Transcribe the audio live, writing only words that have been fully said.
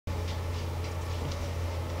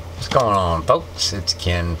What's going on, folks? It's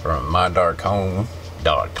Ken from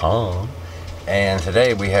mydarkhome.com, and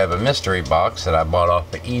today we have a mystery box that I bought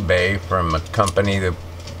off of eBay from a company that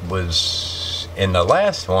was in the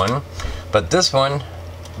last one, but this one,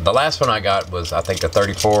 the last one I got was I think the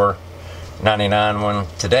 $34.99 one.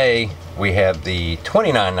 Today we have the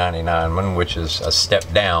 $29.99 one, which is a step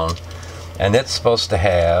down, and it's supposed to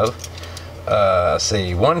have let's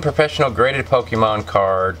see, one professional graded Pokemon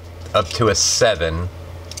card up to a 7.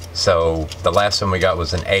 So the last one we got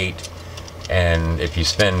was an 8, and if you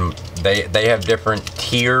spend, they have different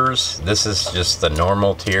tiers. This is just the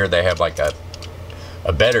normal tier. They have like a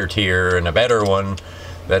better tier and a better one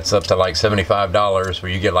that's up to like $75,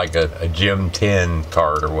 where you get like a Gym 10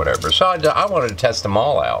 card or whatever. So I wanted to test them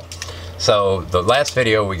all out. So the last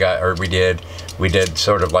video we did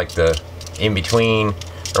sort of like the in between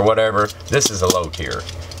or whatever. This is a low tier,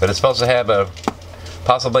 but it's supposed to have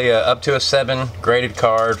possibly up to a 7 graded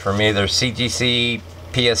card from either CGC,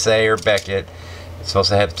 PSA, or Beckett. It's supposed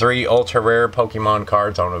to have 3 ultra rare Pokemon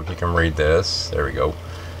cards. I don't know if you can read this. There we go.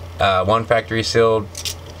 1 factory sealed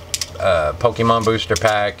Pokemon booster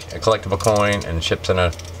pack, a collectible coin, and chips in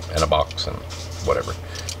a box and whatever.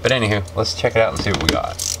 But anywho, let's check it out and see what we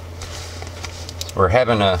got. We're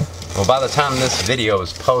having well, by the time this video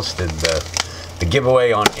is posted, the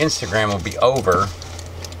giveaway on Instagram will be over.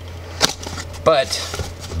 But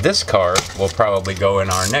this card will probably go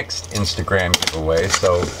in our next Instagram giveaway.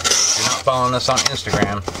 So if you're not following us on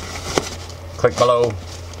Instagram, click below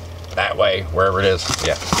that way, wherever it is.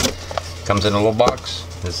 Yeah. Comes in a little box.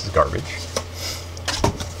 This is garbage.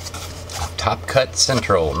 Top Cut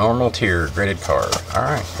Central, normal tier, graded card.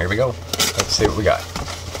 Alright, here we go. Let's see what we got.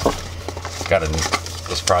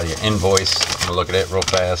 This is probably an invoice. I'm gonna look at it real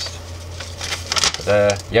fast.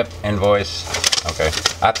 Yep, invoice. Okay,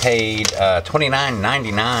 I paid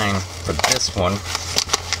 $29.99 for this one,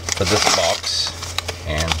 for this box,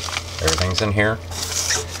 and everything's in here.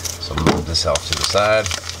 So move this off to the side.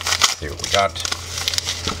 See what we got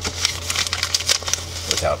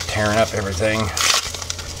without tearing up everything.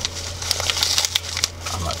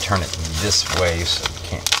 I'm gonna turn it this way so you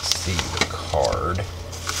can't see the card.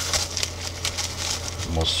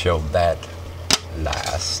 We'll show that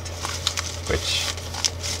last, which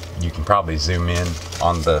you can probably zoom in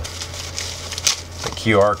on the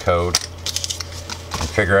QR code and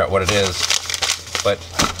figure out what it is. But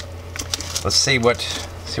let's see what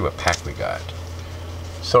pack we got.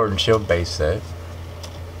 Sword and Shield base set.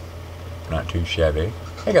 Not too shabby.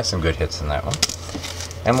 I got some good hits in that one.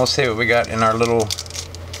 And we'll see what we got in our little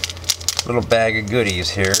bag of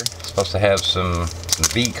goodies here. It's supposed to have some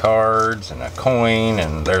V cards and a coin,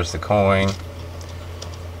 and there's the coin.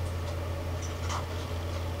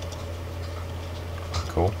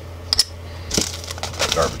 Cool.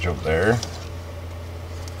 That garbage over there.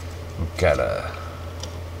 We've got I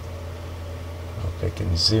hope I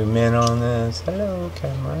can zoom in on this. Hello,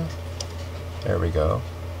 camera. There we go.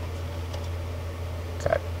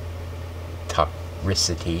 Got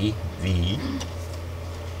Toxicity V.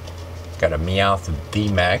 Got a Meowth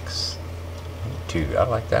VMAX. I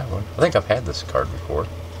like that one. I think I've had this card before.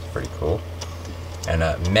 It's pretty cool. And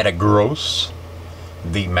a Metagross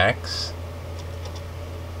VMAX.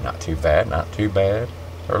 Not too bad, not too bad.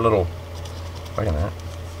 They're a little, look at that.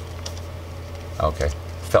 Okay,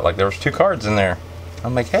 felt like there was 2 cards in there.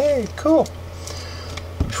 I'm like, hey, cool.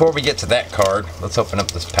 Before we get to that card, let's open up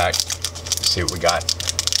this pack, see what we got.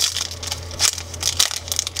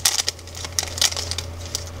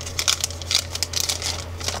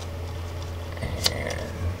 And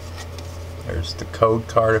there's the code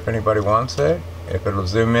card if anybody wants it. If it'll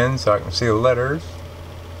zoom in so I can see the letters.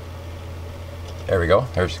 There we go.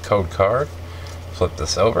 There's the code card. Flip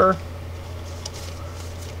this over.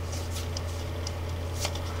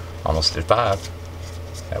 Almost did 5.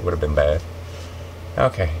 That would have been bad.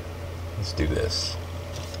 Okay. Let's do this.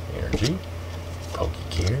 Energy.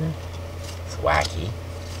 Pokegear. Thwacky.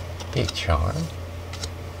 Big Charm.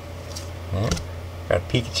 And got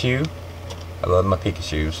Pikachu. I love my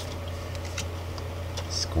Pikachus.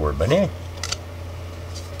 Scorbunny.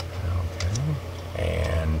 Okay.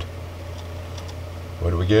 And what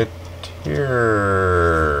do we get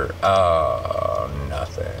here? Oh,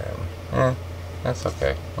 nothing. That's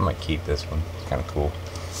okay. I might keep this one. It's kind of cool.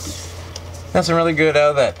 Nothing really good out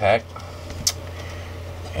of that pack.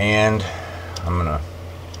 And I'm gonna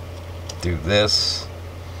do this.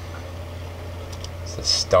 It's a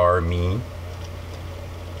Starmie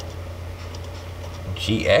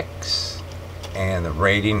GX, and the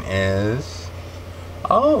rating is,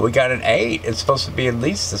 oh, we got an 8. It's supposed to be at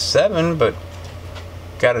least a 7, but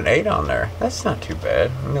got an 8 on there. That's not too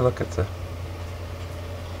bad. Let me look at the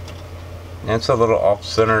And it's a little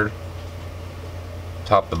off-centered,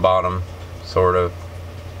 top to bottom, sort of.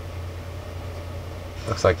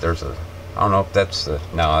 Looks like there's a, I don't know if that's the,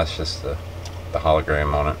 no, that's just the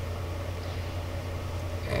hologram on it.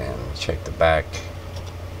 And check the back.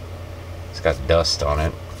 It's got dust on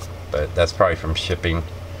it, but that's probably from shipping.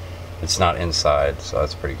 It's not inside, so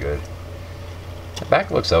that's pretty good. The back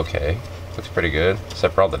looks okay. Looks pretty good,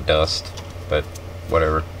 except for all the dust, but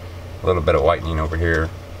whatever. A little bit of whitening over here.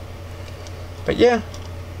 But yeah,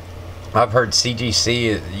 I've heard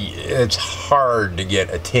CGC, it's hard to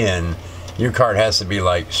get a 10. Your card has to be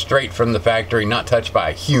like straight from the factory, not touched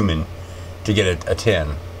by a human, to get a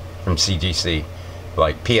 10 from CGC.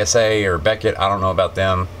 Like PSA or Beckett, I don't know about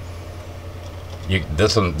them.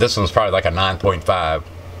 This one's probably like a 9.5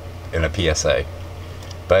 in a PSA.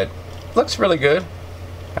 But looks really good.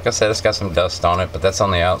 Like I said, it's got some dust on it, but that's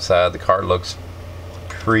on the outside. The card looks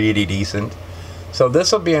pretty decent. So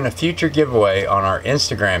this will be in a future giveaway on our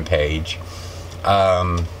Instagram page.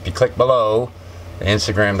 If you click below,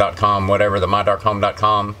 Instagram.com, whatever, the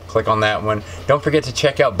mydarkhome.com, click on that one. Don't forget to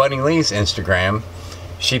check out Bunny Lee's Instagram.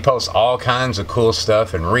 She posts all kinds of cool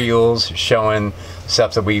stuff and reels showing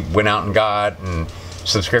stuff that we went out and got, and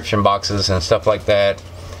subscription boxes and stuff like that.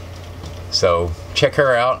 So check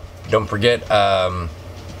her out. Don't forget,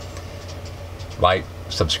 like,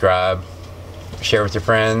 subscribe, share with your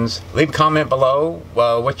friends. Leave a comment below.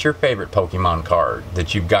 What's your favorite Pokemon card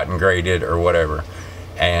that you've gotten graded or whatever?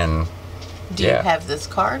 And do you have this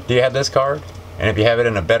card? Do you have this card? And if you have it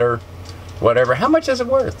in a better whatever, how much is it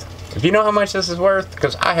worth? If you know how much this is worth,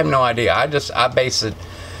 because I have no idea. I base it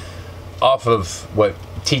off of what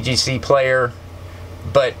TGC player,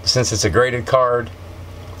 but since it's a graded card,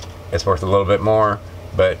 it's worth a little bit more.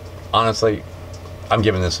 But honestly, I'm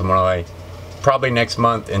giving this one away probably next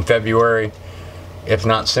month in February, if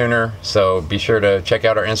not sooner. So be sure to check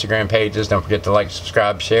out our Instagram pages. Don't forget to like,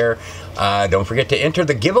 subscribe, share. Don't forget to enter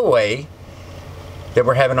the giveaway that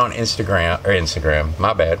we're having on Instagram,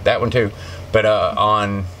 my bad, that one too, but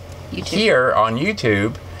on YouTube. Here on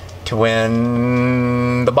YouTube, to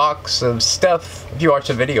win the box of stuff. If you watch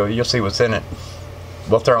the video, you'll see what's in it.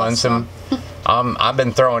 We'll throw in some I've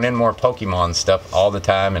been throwing in more Pokemon stuff all the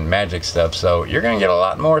time and Magic stuff, so you're gonna get a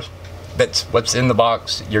lot more. That's what's in the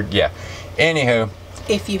box. Anywho,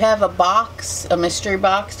 if you have a box, a mystery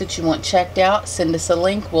box that you want checked out, send us a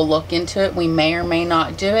link. We'll look into it. We may or may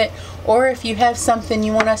not do it. Or if you have something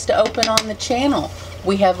you want us to open on the channel,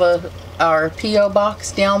 we have our P.O.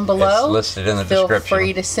 box down below. It's listed in the description. Feel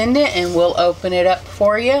free to send it and we'll open it up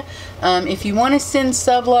for you. If you want to send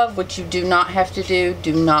sub love, which you do not have to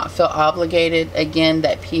do not feel obligated. Again,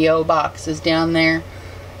 that P.O. box is down there.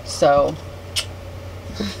 So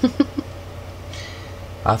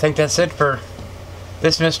I think that's it for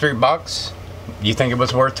this mystery box. You think it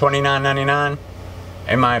was worth $29.99?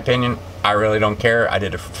 In my opinion, I really don't care. I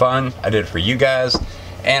did it for fun. I did it for you guys,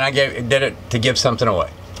 and I did it to give something away.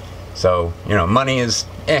 So, you know, money is,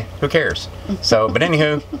 who cares? So, but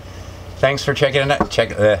anywho, thanks for checking it out.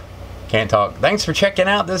 Can't talk. Thanks for checking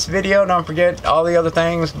out this video. Don't forget all the other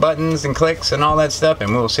things, buttons and clicks and all that stuff,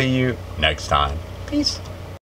 and we'll see you next time. Peace.